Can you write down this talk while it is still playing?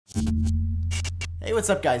Hey, what's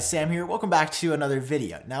up guys, Sam here. Welcome back to another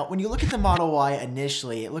video. Now, when you look at the Model Y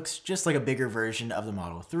initially, it looks just like a bigger version of the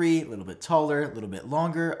Model 3, a little bit taller, a little bit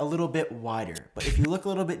longer, a little bit wider. But if you look a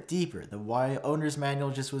little bit deeper, the Y owner's manual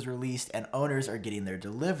just was released and owners are getting their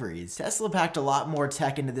deliveries. Tesla packed a lot more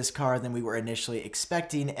tech into this car than we were initially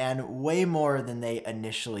expecting and way more than they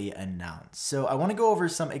initially announced. So I want to go over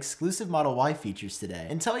some exclusive Model Y features today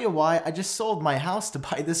and tell you why I just sold my house to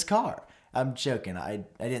buy this car. I'm joking, I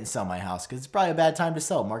didn't sell my house because it's probably a bad time to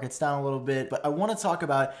sell. Market's down a little bit, but I want to talk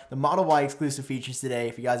about the Model Y exclusive features today.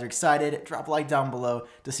 If you guys are excited, drop a like down below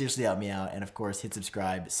to seriously help me out, and of course hit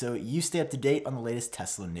subscribe so you stay up to date on the latest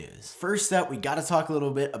Tesla news. First up, we got to talk a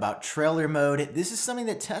little bit about trailer mode. This is something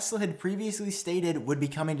that Tesla had previously stated would be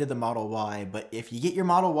coming to the Model Y, but if you get your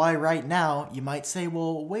Model Y right now, you might say,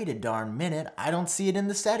 well, wait a darn minute, I don't see it in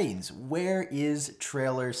the settings. Where is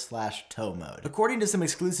trailer/tow mode? According to some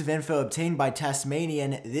exclusive info obtained by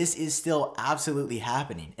Tasmanian, this is still absolutely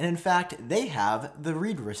happening. And in fact, they have the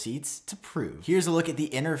read receipts to prove. Here's a look at the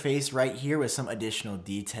interface right here with some additional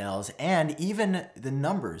details and even the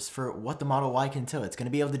numbers for what the Model Y can tow. It's going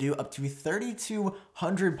to be able to do up to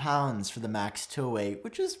 3,200 pounds for the max tow weight,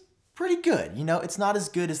 which is pretty good. You know, it's not as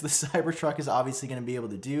good as the Cybertruck is obviously going to be able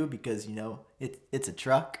to do because, you know, it's a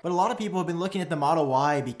truck. But a lot of people have been looking at the Model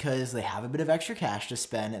Y because they have a bit of extra cash to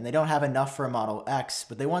spend and they don't have enough for a Model X,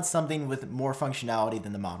 but they want something with more functionality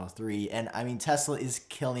than the Model 3. And I mean, Tesla is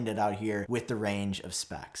killing it out here with the range of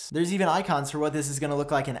specs. There's even icons for what this is going to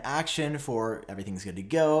look like in action for everything's good to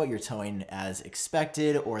go, you're towing as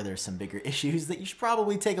expected, or there's some bigger issues that you should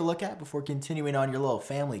probably take a look at before continuing on your little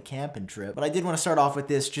family camping trip. But I did want to start off with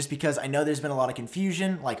this just because I know there's been a lot of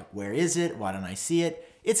confusion, like where is it? Why don't I see it?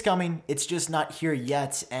 It's coming, it's just not here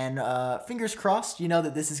yet, and fingers crossed, you know,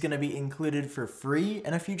 that this is going to be included for free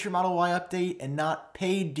in a future Model Y update and not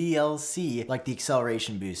paid DLC like the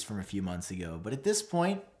acceleration boost from a few months ago. But at this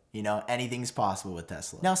point, you know, anything's possible with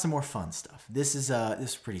Tesla. Now some more fun stuff. This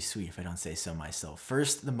is pretty sweet if I don't say so myself.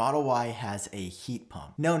 First, the Model Y has a heat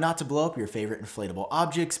pump. No, not to blow up your favorite inflatable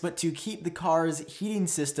objects, but to keep the car's heating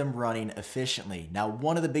system running efficiently. Now,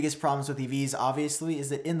 one of the biggest problems with EVs, obviously, is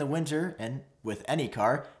that in the winter, and with any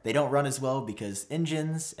car, they don't run as well because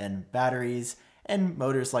engines and batteries and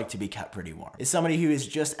motors like to be kept pretty warm. As somebody who is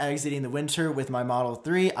just exiting the winter with my Model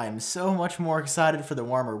 3, I am so much more excited for the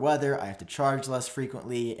warmer weather. I have to charge less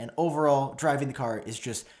frequently, and overall, driving the car is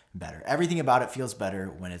just better. Everything about it feels better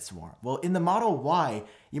when it's warm. Well, in the Model Y,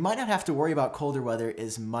 you might not have to worry about colder weather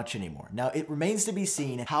as much anymore. Now, it remains to be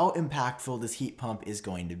seen how impactful this heat pump is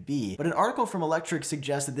going to be, but an article from Electric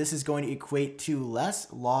suggests that this is going to equate to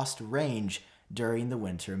less lost range during the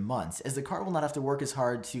winter months. As the car will not have to work as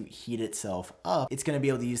hard to heat itself up, it's going to be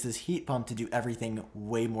able to use this heat pump to do everything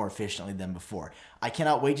way more efficiently than before. I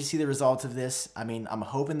cannot wait to see the results of this. I mean, I'm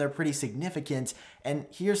hoping they're pretty significant, and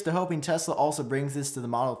here's to hoping Tesla also brings this to the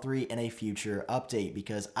Model 3 in a future update,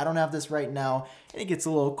 because I don't have this right now, and it gets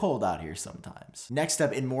a little cold out here sometimes. Next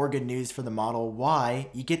up, in more good news for the Model Y,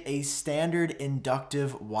 you get a standard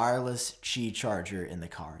inductive wireless Qi charger in the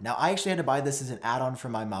car. Now, I actually had to buy this as an add-on for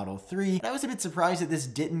my Model 3, and I was a bit surprised that this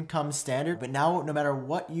didn't come standard, but now no matter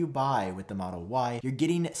what you buy with the Model Y, you're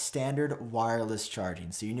getting standard wireless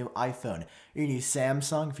charging. So your new iPhone, your new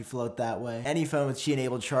Samsung, if you float that way, any phone with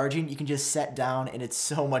Qi-enabled charging, you can just set down, and it's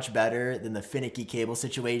so much better than the finicky cable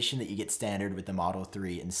situation that you get standard with the Model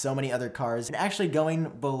 3 and so many other cars. And actually going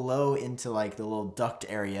below into like the little duct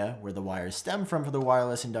area where the wires stem from for the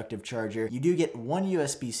wireless inductive charger, you do get one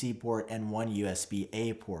USB-C port and one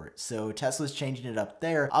USB-A port. So Tesla's changing it up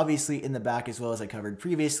there. Obviously in the back, as well as I covered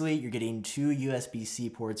previously, you're getting two USB-C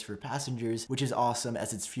ports for passengers, which is awesome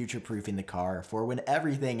as it's future-proofing the car for when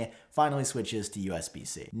everything finally switches to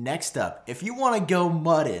USB-C. Next up, if you want to go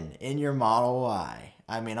mudding in your Model Y,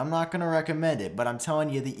 I mean, I'm not going to recommend it, but I'm telling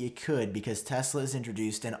you that you could because Tesla has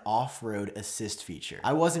introduced an Offroad Assist feature.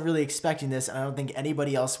 I wasn't really expecting this, and I don't think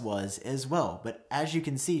anybody else was as well, but as you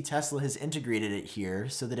can see, Tesla has integrated it here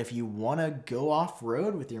so that if you want to go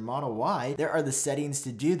off-road with your Model Y, there are the settings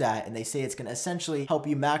to do that, and they say it's going to essentially help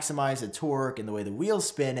you maximize the torque and the way the wheels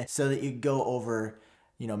spin so that you go over,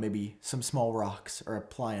 you know, maybe some small rocks or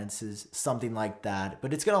appliances, something like that.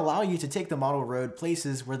 But it's going to allow you to take the Model Road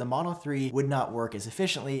places where the Model 3 would not work as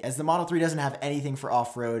efficiently, as the Model 3 doesn't have anything for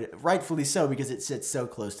off-road, rightfully so because it sits so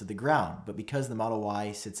close to the ground. But because the Model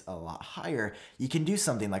Y sits a lot higher, you can do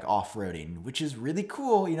something like off-roading, which is really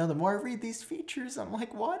cool. You know, the more I read these features, I'm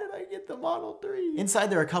like, why did I get the Model 3?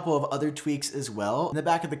 Inside, there are a couple of other tweaks as well. In the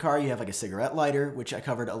back of the car, you have like a cigarette lighter, which I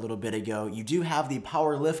covered a little bit ago. You do have the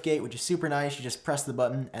power liftgate, which is super nice. You just press the button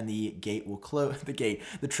button and the gate will close,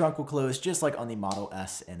 the trunk will close just like on the Model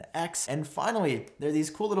S and X. And finally, there are these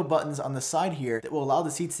cool little buttons on the side here that will allow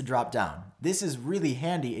the seats to drop down. This is really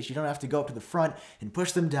handy as you don't have to go up to the front and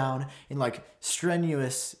push them down and like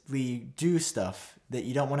strenuously do stuff that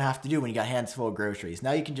you don't want to have to do when you got hands full of groceries.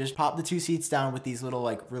 Now you can just pop the 2 seats down with these little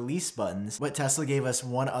like release buttons. But Tesla gave us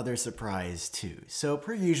one other surprise too. So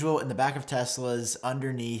per usual, in the back of Teslas,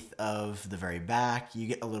 underneath of the very back, you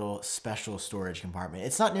get a little special storage compartment.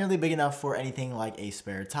 It's not nearly big enough for anything like a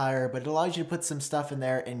spare tire, but it allows you to put some stuff in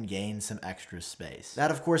there and gain some extra space. That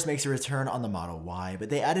of course makes a return on the Model Y, but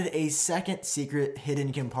they added a second secret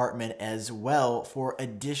hidden compartment as well for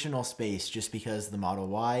additional space, just because the Model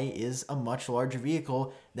Y is a much larger vehicle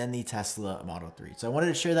than the Tesla Model 3. So I wanted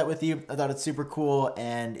to share that with you. I thought it's super cool,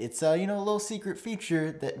 and it's a little secret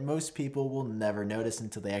feature that most people will never notice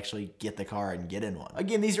until they actually get the car and get in one.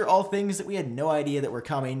 Again, these are all things that we had no idea that were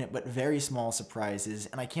coming, but very small surprises,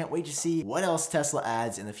 and I can't wait to see what else Tesla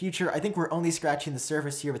adds in the future. I think we're only scratching the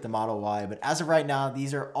surface here with the Model Y, but as of right now,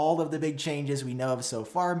 these are all of the big changes we know of so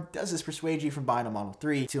far. Does this persuade you from buying a Model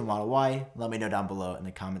 3 to a Model Y? Let me know down below in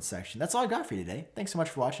the comments section. That's all I got for you today. Thanks so much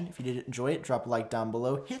for watching. If you did enjoy it, drop a like down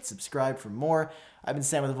below, hit subscribe for more. I've been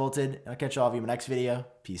Sam with Volted, and I'll catch all of you in my next video.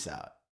 Peace out.